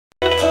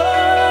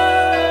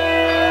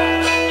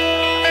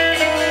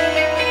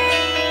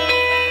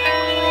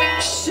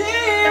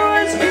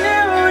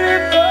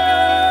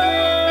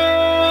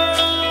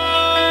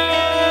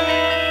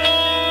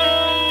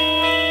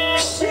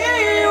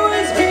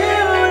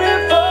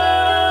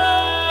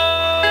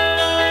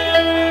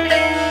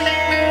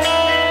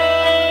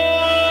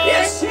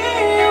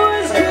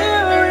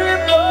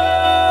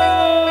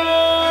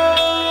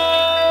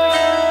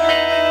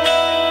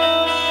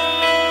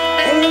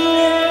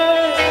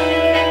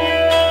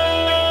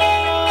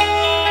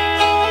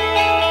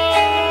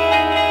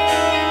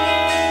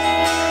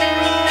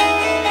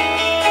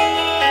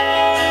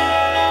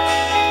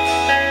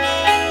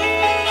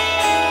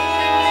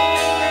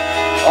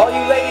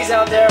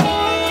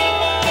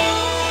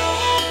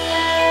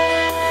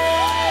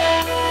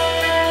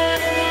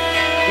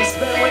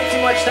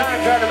much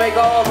time trying to make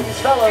all of these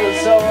fellows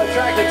so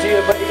attractive to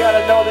you, but you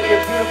gotta know that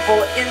you're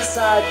beautiful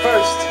inside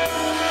first.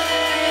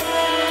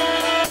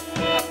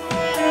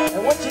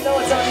 And once you know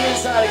it's on the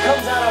inside, it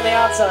comes out on the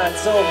outside.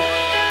 So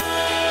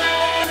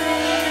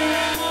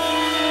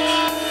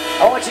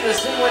I want you to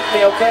sing with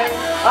me, okay?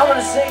 I'm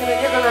gonna sing and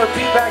then you're gonna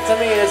repeat back to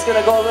me, and it's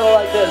gonna go a little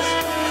like this.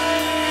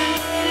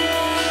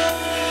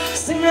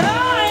 Sing,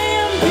 I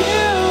am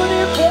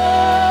beautiful.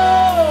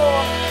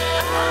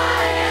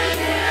 I am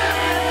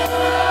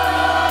beautiful.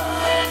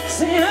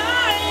 Sing,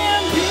 I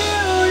am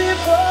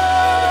beautiful.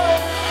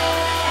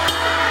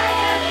 I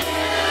am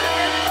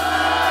beautiful.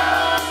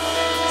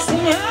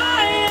 Sing,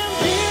 I am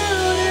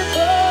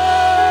beautiful.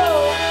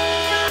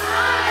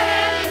 I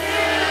am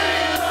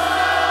beautiful.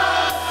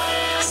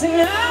 Sing,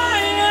 I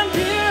am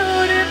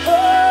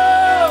beautiful.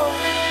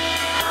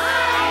 I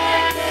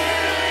am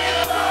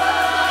beautiful.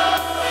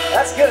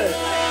 That's good.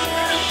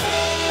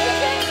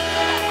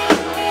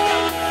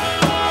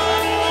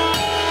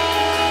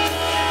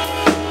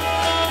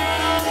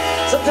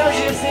 Sometimes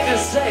you just need to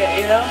say it,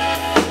 you know?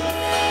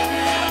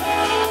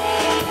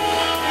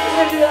 We're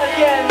gonna do that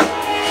again.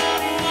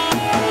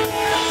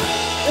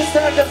 This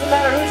time doesn't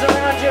matter who's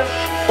around you,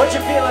 what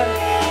you're feeling.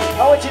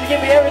 I want you to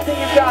give me everything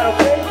you've got,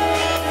 okay?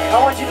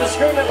 I want you to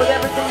scream it with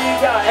everything you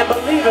got and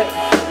believe it,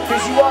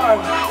 because you are.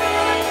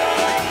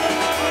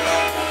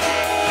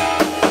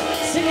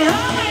 Sing,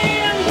 I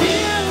am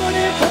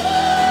beautiful.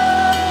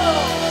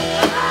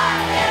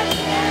 I am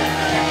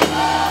beautiful.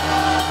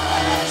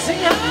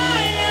 Sing,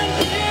 I am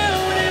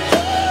beautiful.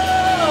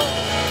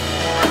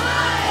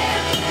 I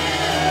am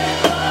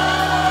beautiful.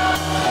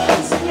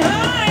 Sing,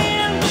 I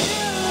am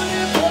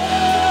beautiful.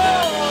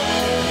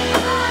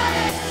 I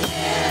am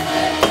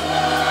beautiful.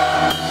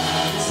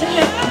 Sing,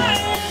 I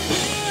am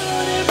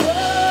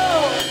beautiful.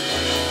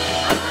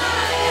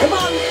 Come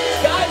on,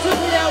 guys, with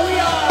me now. We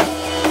are.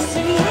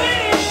 Sing, we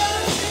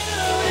are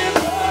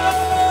beautiful.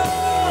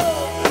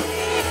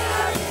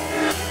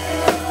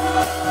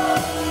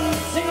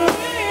 Sing,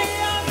 we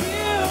are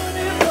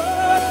beautiful.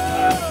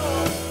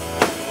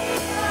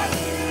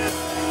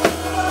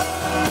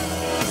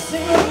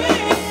 Sing, we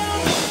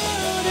are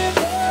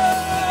beautiful.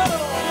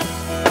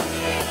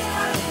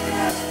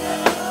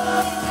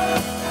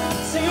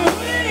 Sing,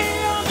 we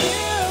are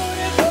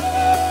beautiful.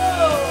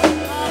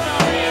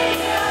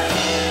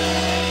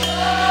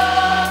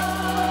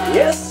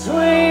 Yes, we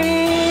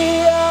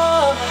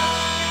are.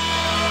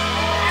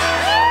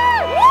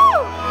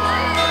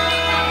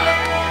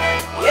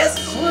 Yes,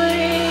 we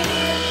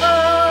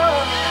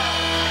are.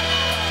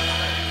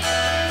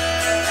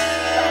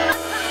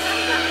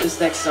 This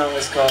next song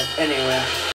is called Anywhere.